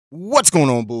What's going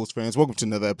on, Bulls fans? Welcome to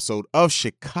another episode of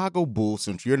Chicago Bulls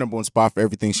Central, your number one spot for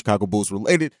everything Chicago Bulls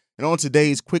related. And on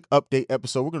today's quick update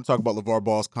episode, we're going to talk about LeVar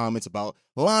Ball's comments about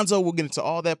Lonzo. We'll get into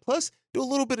all that, plus do a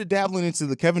little bit of dabbling into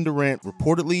the Kevin Durant.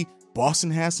 Reportedly,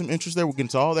 Boston has some interest there. We'll get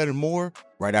into all that and more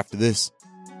right after this.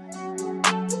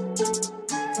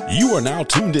 You are now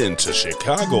tuned in to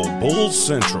Chicago Bulls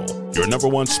Central, your number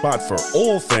one spot for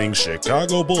all things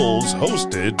Chicago Bulls,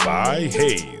 hosted by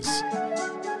Hayes.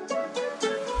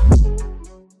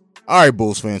 All right,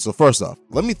 Bulls fans. So first off,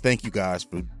 let me thank you guys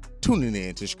for tuning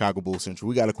in to Chicago Bulls Central.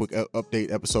 We got a quick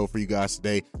update episode for you guys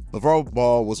today. LeVar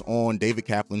Ball was on David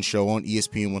Kaplan's show on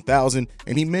ESPN 1000,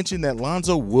 and he mentioned that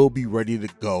Lonzo will be ready to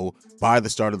go by the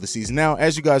start of the season. Now,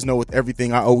 as you guys know, with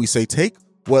everything, I always say take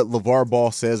what LeVar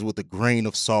Ball says with a grain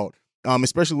of salt,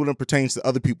 especially when it pertains to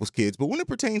other people's kids. But when it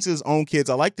pertains to his own kids,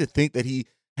 I like to think that he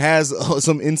has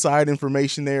some inside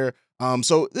information there.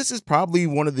 So this is probably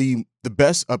one of the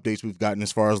best updates we've gotten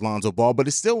as far as Lonzo Ball, but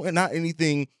it's still not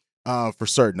anything for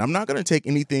certain. I'm not going to take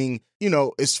anything,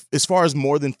 as far as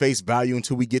more than face value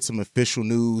until we get some official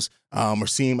news or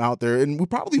see him out there. And we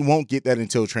probably won't get that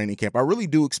until training camp. I really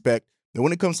do expect that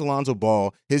when it comes to Lonzo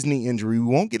Ball, his knee injury, we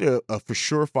won't get a for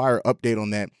sure fire update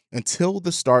on that until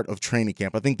the start of training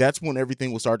camp. I think that's when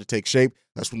everything will start to take shape.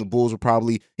 That's when the Bulls will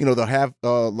probably, they'll have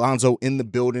Lonzo in the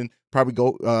building, probably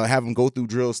go have him go through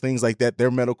drills, things like that.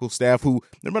 Their medical staff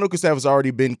has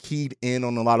already been keyed in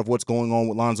on a lot of what's going on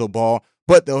with Lonzo Ball,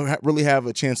 but they'll really have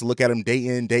a chance to look at him day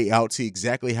in, day out, see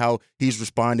exactly how he's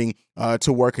responding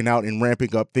to working out and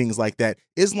ramping up, things like that.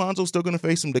 Is Lonzo still going to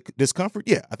face some discomfort?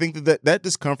 Yeah, I think that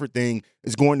discomfort thing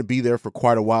is going to be there for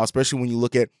quite a while, especially when you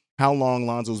look at how long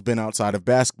Lonzo's been outside of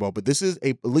basketball. But this is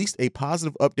at least a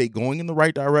positive update going in the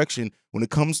right direction when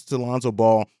it comes to Lonzo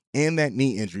Ball and that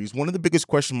knee injury. Is one of the biggest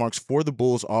question marks for the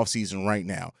Bulls offseason right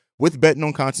now. With betting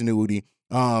on continuity,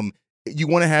 you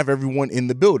want to have everyone in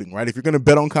the building, right? If you're going to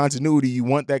bet on continuity, you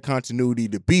want that continuity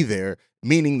to be there,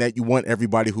 meaning that you want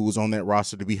everybody who is on that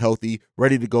roster to be healthy,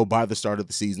 ready to go by the start of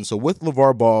the season. So with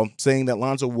LeVar Ball saying that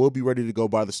Lonzo will be ready to go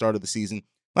by the start of the season,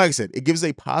 like I said, it gives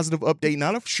a positive update,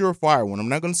 not a surefire one. I'm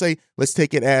not going to say let's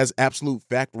take it as absolute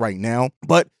fact right now,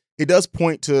 but it does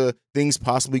point to things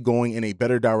possibly going in a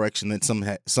better direction than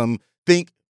some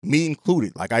think, me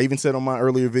included. Like I even said on my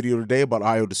earlier video today about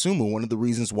Ayo Dosunmu, one of the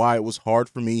reasons why it was hard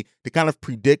for me to kind of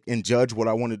predict and judge what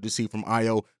I wanted to see from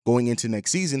Ayo going into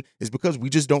next season is because we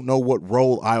just don't know what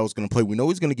role Ayo is going to play. We know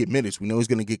he's going to get minutes. We know he's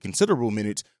going to get considerable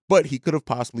minutes, but he could have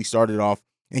possibly started off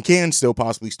and can still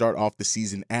possibly start off the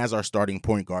season as our starting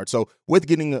point guard. So with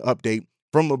getting an update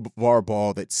from LeVar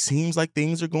Ball that seems like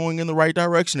things are going in the right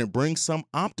direction, it brings some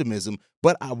optimism,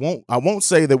 but I won't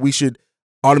say that we should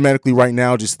automatically right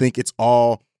now just think it's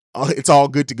all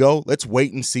good to go. Let's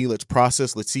wait and see. Let's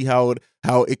process. Let's see how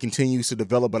it continues to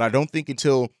develop. But I don't think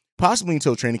possibly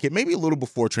until training camp, maybe a little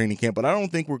before training camp, but I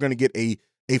don't think we're going to get a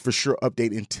for sure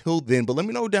update until then. But let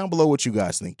me know down below what you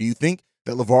guys think. Do you think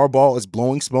that LeVar Ball is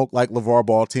blowing smoke like LeVar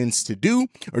Ball tends to do?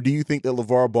 Or do you think that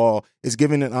LeVar Ball is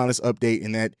giving an honest update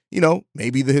and that,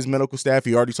 maybe his medical staff,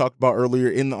 he already talked about earlier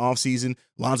in the offseason,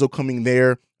 Lonzo coming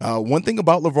there. One thing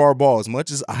about LeVar Ball, as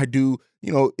much as I do,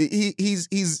 he's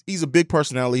a big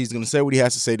personality. He's going to say what he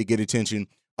has to say to get attention.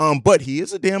 But he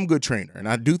is a damn good trainer. And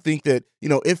I do think that,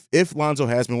 if Lonzo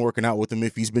has been working out with him,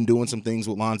 if he's been doing some things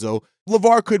with Lonzo,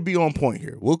 LeVar could be on point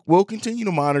here. We'll continue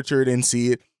to monitor it and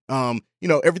see it.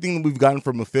 Everything that we've gotten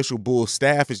from official Bulls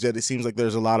staff is that it seems like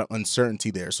there's a lot of uncertainty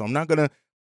there. So I'm not gonna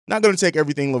take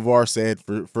everything LeVar said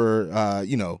for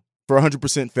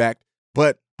 100% fact,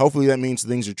 but hopefully that means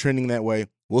things are trending that way.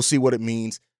 We'll see what it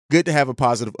means. Good to have a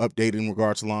positive update in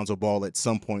regards to Lonzo Ball at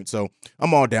some point. So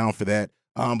I'm all down for that.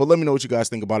 But let me know what you guys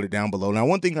think about it down below. Now,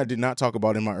 one thing I did not talk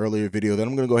about in my earlier video that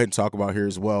I'm going to go ahead and talk about here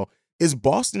as well is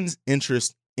Boston's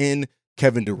interest in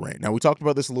Kevin Durant. Now, we talked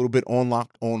about this a little bit on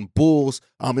Locked On Bulls,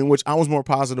 in which I was more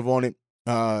positive on it.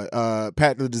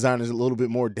 Pat, the designer, is a little bit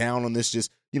more down on this, just,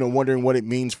 wondering what it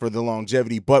means for the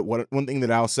longevity. But one thing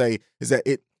that I'll say is that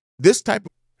this type of...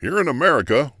 Here in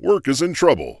America, work is in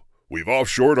trouble. We've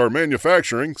offshored our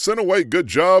manufacturing, sent away good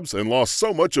jobs, and lost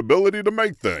so much ability to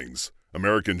make things.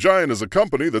 American Giant is a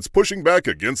company that's pushing back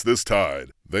against this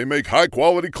tide. They make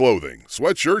high-quality clothing,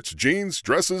 sweatshirts, jeans,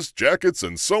 dresses, jackets,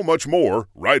 and so much more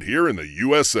right here in the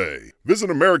USA. Visit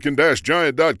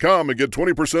American-Giant.com and get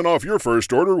 20% off your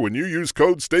first order when you use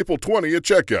code STAPLE20 at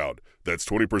checkout. That's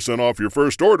 20% off your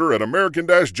first order at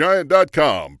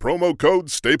American-Giant.com. Promo code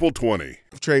STAPLE20.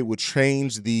 Trade would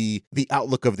change the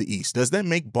outlook of the East. Does that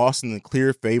make Boston the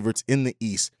clear favorites in the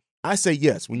East? I say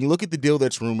yes. When you look at the deal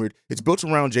that's rumored, it's built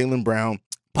around Jaylen Brown,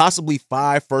 possibly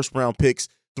 5 first-round picks,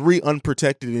 3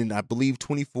 unprotected in, I believe,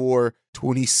 24,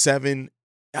 27,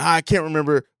 I can't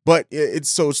remember, but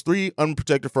it's 3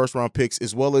 unprotected first-round picks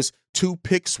as well as 2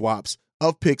 pick swaps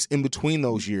of picks in between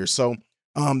those years. So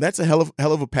that's a hell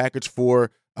of a package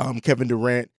for Kevin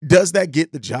Durant. Does that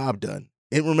get the job done?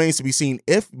 It remains to be seen.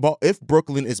 If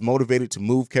Brooklyn is motivated to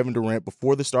move Kevin Durant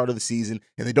before the start of the season,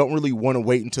 and they don't really want to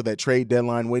wait until that trade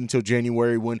deadline, wait until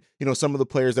January when some of the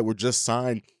players that were just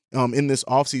signed in this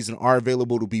offseason are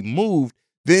available to be moved,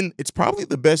 then it's probably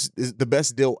the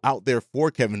best deal out there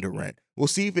for Kevin Durant. We'll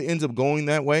see if it ends up going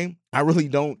that way. I really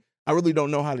don't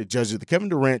know how to judge it. The Kevin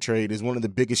Durant trade is one of the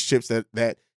biggest chips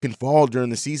that can fall during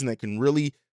the season that can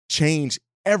really change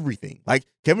everything. Like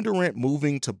Kevin Durant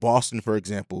moving to Boston, for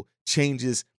example,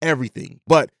 changes everything.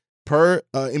 But per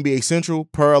NBA Central,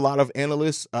 per a lot of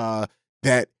analysts,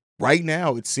 that right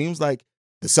now it seems like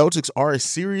the Celtics are a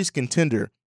serious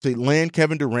contender to land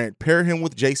Kevin Durant, pair him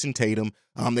with Jason Tatum.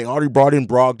 They already brought in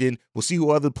Brogdon. We'll see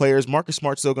who other players. Marcus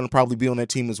Smart's still going to probably be on that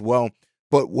team as well.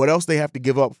 But what else they have to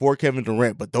give up for Kevin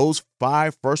Durant? But those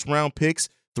 5 first-round picks,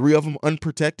 3 of them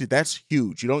unprotected, that's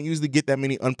huge. You don't usually get that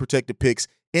many unprotected picks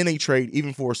in a trade,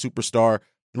 even for a superstar.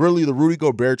 Really, the Rudy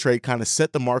Gobert trade kind of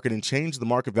set the market and changed the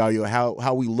market value of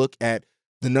how we look at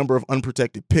the number of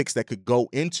unprotected picks that could go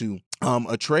into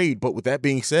a trade. But with that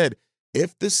being said,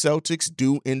 if the Celtics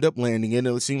do end up landing it, and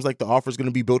it seems like the offer is going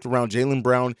to be built around Jaylen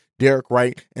Brown, Derek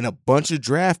Wright, and a bunch of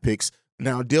draft picks.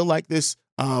 Now, a deal like this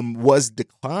was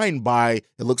declined by,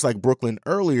 it looks like, Brooklyn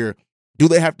earlier. Do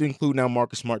they have to include now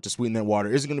Marcus Smart to sweeten that water?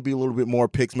 Is it going to be a little bit more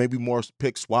picks, maybe more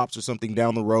pick swaps or something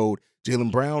down the road?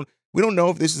 Jaylen Brown, we don't know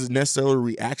if this is necessarily a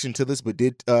reaction to this, but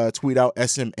did tweet out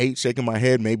SM8, shaking my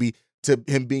head, maybe to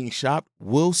him being shocked.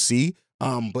 We'll see.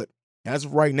 But as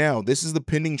of right now, this is the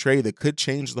pending trade that could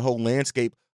change the whole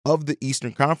landscape of the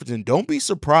Eastern Conference. And don't be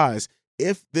surprised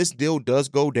if this deal does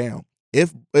go down.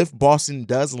 If Boston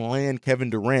does land Kevin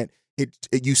Durant,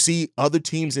 you see other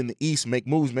teams in the East make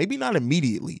moves, maybe not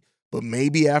immediately, but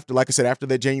maybe after, like I said, after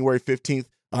that January 15th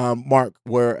mark,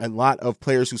 where a lot of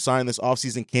players who sign this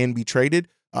offseason can be traded.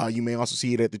 You may also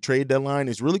see it at the trade deadline.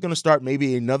 It's really going to start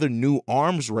maybe another new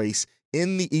arms race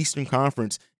in the Eastern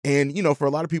Conference. And, for a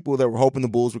lot of people that were hoping the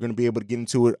Bulls were going to be able to get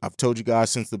into it, I've told you guys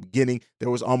since the beginning, there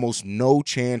was almost no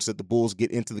chance that the Bulls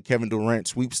get into the Kevin Durant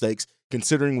sweepstakes,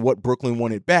 considering what Brooklyn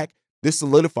wanted back. This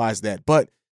solidifies that. But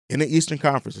in the Eastern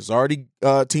Conference, there's already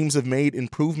teams have made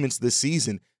improvements this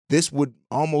season. This would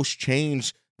almost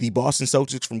change the Boston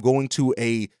Celtics from going to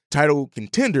a title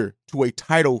contender to a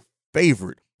title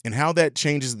favorite. And how that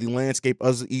changes the landscape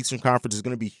of the Eastern Conference is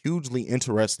going to be hugely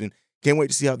interesting. Can't wait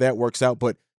to see how that works out.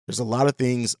 But there's a lot of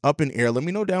things up in air. Let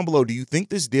me know down below. Do you think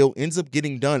this deal ends up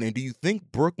getting done? And do you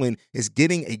think Brooklyn is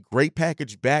getting a great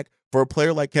package back for a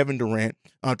player like Kevin Durant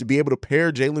to be able to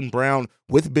pair Jaylen Brown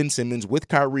with Ben Simmons, with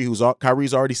Kyrie,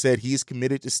 Kyrie's already said he is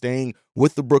committed to staying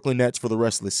with the Brooklyn Nets for the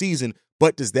rest of the season.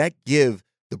 But does that give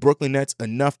the Brooklyn Nets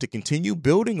enough to continue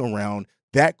building around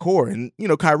that core? And,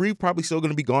 Kyrie probably still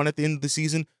going to be gone at the end of the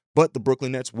season, but the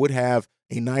Brooklyn Nets would have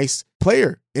a nice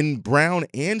player in Brown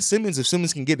and Simmons if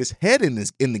Simmons can get his head in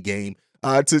the game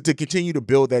to continue to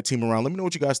build that team around. Let me know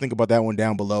what you guys think about that one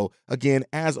down below. Again,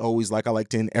 as always, like I like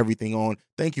to end everything on,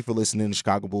 thank you for listening to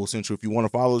Chicago Bulls Central. If you want to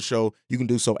follow the show, you can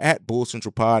do so at Bulls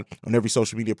Central Pod on every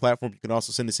social media platform. You can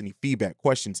also send us any feedback,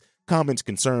 questions, comments,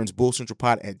 concerns,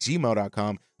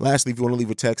 bullcentralpod@gmail.com. Lastly, if you want to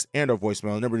leave a text and or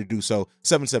voicemail, number to do so,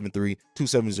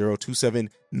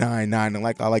 773-270-2799. And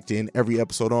like I like to end every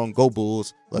episode on, go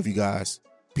Bulls. Love you guys.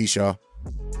 Peace, y'all.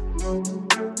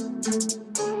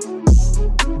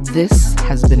 This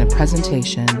has been a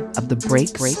presentation of the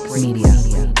Break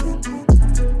Media.